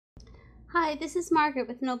Hi, this is Margaret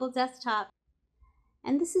with Noble Desktop,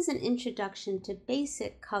 and this is an introduction to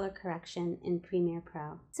basic color correction in Premiere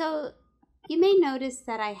Pro. So you may notice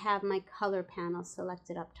that I have my color panel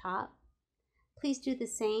selected up top. Please do the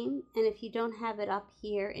same, and if you don't have it up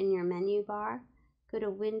here in your menu bar, go to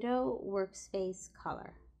Window, Workspace,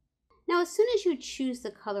 Color. Now, as soon as you choose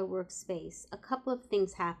the color workspace, a couple of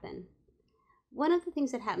things happen. One of the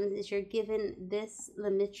things that happens is you're given this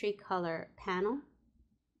Lumetri color panel.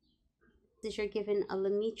 You're given a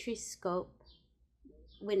Lumetri scope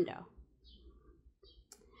window.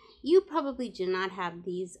 You probably do not have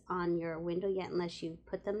these on your window yet unless you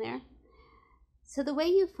put them there. So the way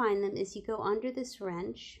you find them is you go under this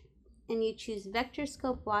wrench and you choose Vector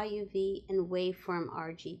Scope YUV and Waveform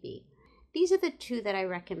RGB. These are the two that I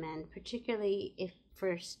recommend, particularly if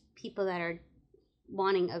for people that are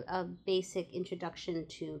wanting a basic introduction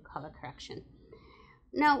to color correction.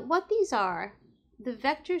 Now, what these are, the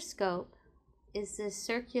Vector Scope is this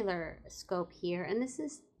circular scope here, and this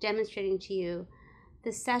is demonstrating to you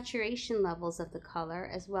the saturation levels of the color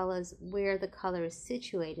as well as where the color is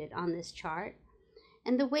situated on this chart.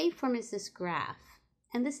 And the waveform is this graph,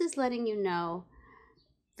 and this is letting you know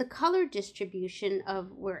the color distribution of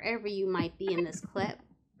wherever you might be in this clip.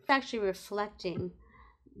 It's actually reflecting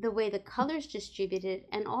the way the color is distributed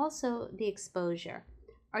and also the exposure.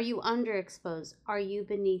 Are you underexposed? Are you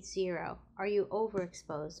beneath 0? Are you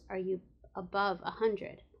overexposed? Are you above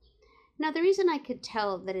 100? Now, the reason I could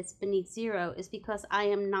tell that it's beneath 0 is because I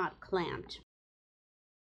am not clamped.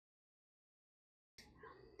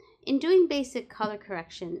 In doing basic color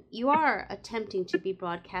correction, you are attempting to be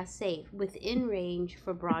broadcast safe within range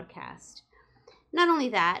for broadcast. Not only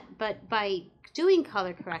that, but by doing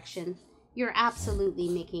color correction, you're absolutely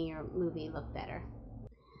making your movie look better.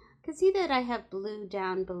 You can see that I have blue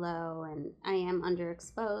down below and I am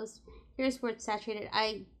underexposed. Here's where it's saturated.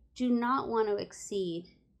 I do not want to exceed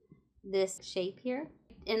this shape here,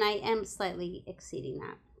 and I am slightly exceeding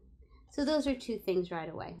that. So those are two things right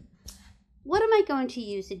away. What am I going to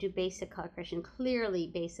use to do basic color correction?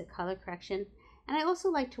 Clearly basic color correction, and I also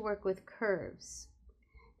like to work with curves.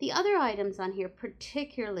 The other items on here,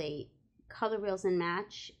 particularly color wheels and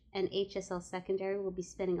match and HSL secondary, we'll be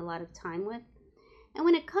spending a lot of time with. And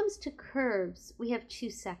when it comes to curves, we have two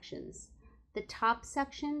sections, the top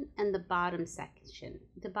section and the bottom section.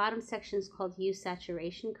 The bottom section is called hue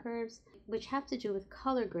saturation curves, which have to do with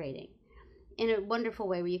color grading in a wonderful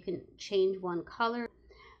way where you can change one color,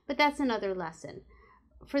 but that's another lesson.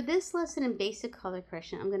 For this lesson in basic color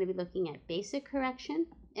correction, I'm going to be looking at basic correction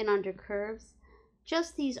and under curves,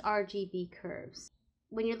 just these RGB curves.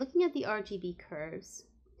 When you're looking at the RGB curves,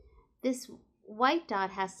 this white dot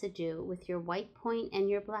has to do with your white point and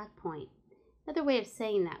your black point. Another way of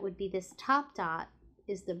saying that would be this top dot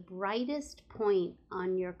is the brightest point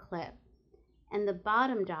on your clip, and the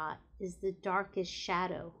bottom dot is the darkest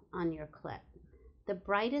shadow on your clip. The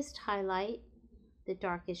brightest highlight, the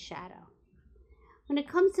darkest shadow. When it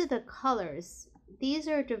comes to the colors, these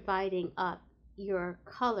are dividing up your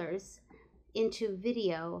colors into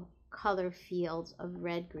video color fields of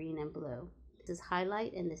red, green, and blue. This is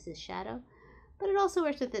highlight and this is shadow, but it also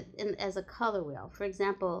works with it as a color wheel. For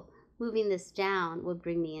example, moving this down would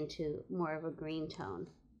bring me into more of a green tone.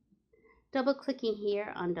 Double clicking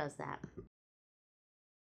here undoes that.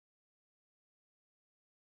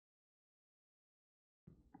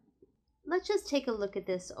 Let's just take a look at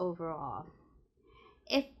this overall.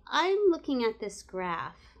 If I'm looking at this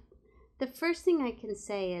graph, the first thing I can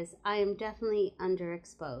say is I am definitely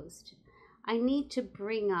underexposed. I need to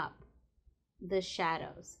bring up the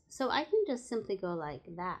shadows. So I can just simply go like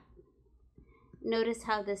that. Notice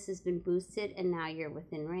how this has been boosted and now you're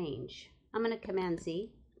within range. I'm going to Command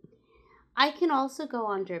Z. I can also go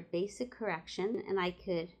under basic correction and I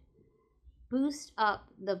could boost up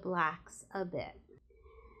the blacks a bit.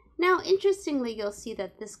 Now, interestingly, you'll see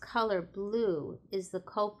that this color blue is the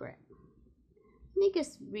culprit. Let me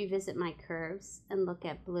just revisit my curves and look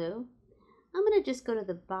at blue. I'm going to just go to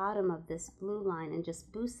the bottom of this blue line and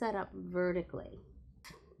just boost that up vertically.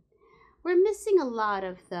 We're missing a lot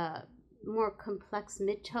of the more complex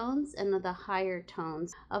midtones and the higher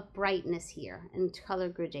tones of brightness here and color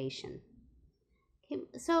gradation. Okay,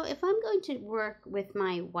 so if I'm going to work with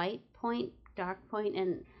my white point, dark point,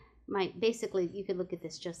 and basically you could look at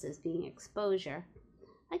this just as being exposure,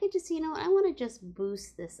 I could just, I want to just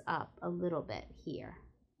boost this up a little bit here.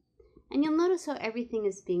 And you'll notice how everything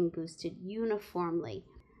is being boosted uniformly.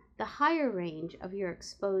 The higher range of your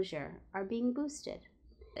exposure are being boosted.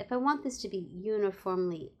 If I want this to be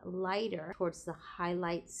uniformly lighter towards the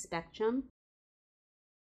highlight spectrum,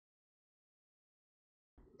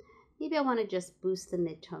 Maybe I want to just boost the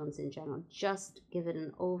midtones in general, just give it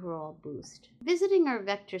an overall boost. Visiting our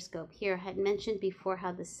vector scope here, I had mentioned before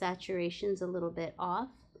how the saturation's a little bit off.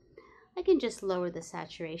 I can just lower the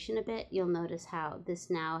saturation a bit. You'll notice how this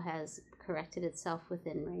now has corrected itself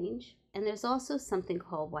within range. And there's also something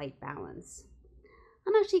called white balance.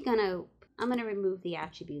 I'm gonna remove the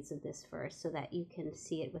attributes of this first so that you can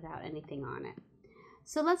see it without anything on it.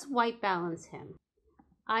 So let's white balance him.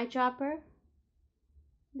 Eyedropper.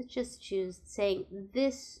 Let's just choose saying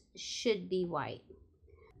this should be white.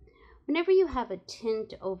 Whenever you have a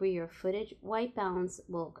tint over your footage, white balance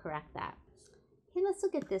will correct that. Okay, let's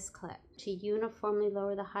look at this clip. To uniformly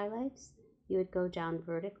lower the highlights, you would go down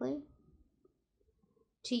vertically.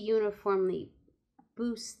 To uniformly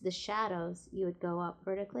boost the shadows, you would go up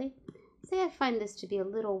vertically. Say I find this to be a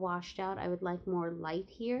little washed out, I would like more light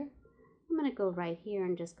here. I'm gonna go right here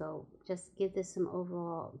and just give this some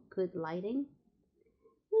overall good lighting.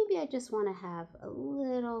 Maybe I just want to have a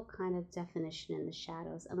little kind of definition in the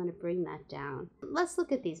shadows. I'm going to bring that down. Let's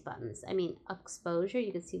look at these buttons. I mean, exposure,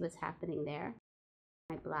 you can see what's happening there.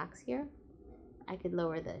 My blacks here. I could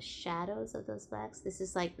lower the shadows of those blacks. This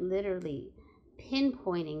is like literally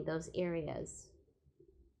pinpointing those areas.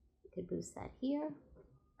 I could boost that here.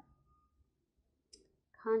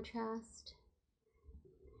 Contrast.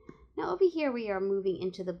 Now over here we are moving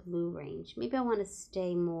into the blue range. Maybe I want to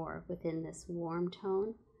stay more within this warm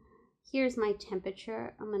tone. Here's my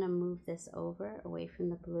temperature. I'm going to move this over away from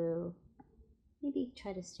the blue. Maybe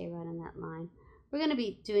try to stay right on that line. We're going to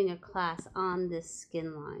be doing a class on this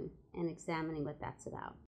skin line and examining what that's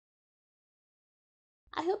about.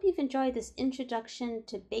 I hope you've enjoyed this introduction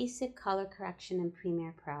to basic color correction in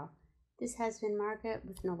Premiere Pro. This has been Margaret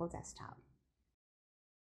with Noble Desktop.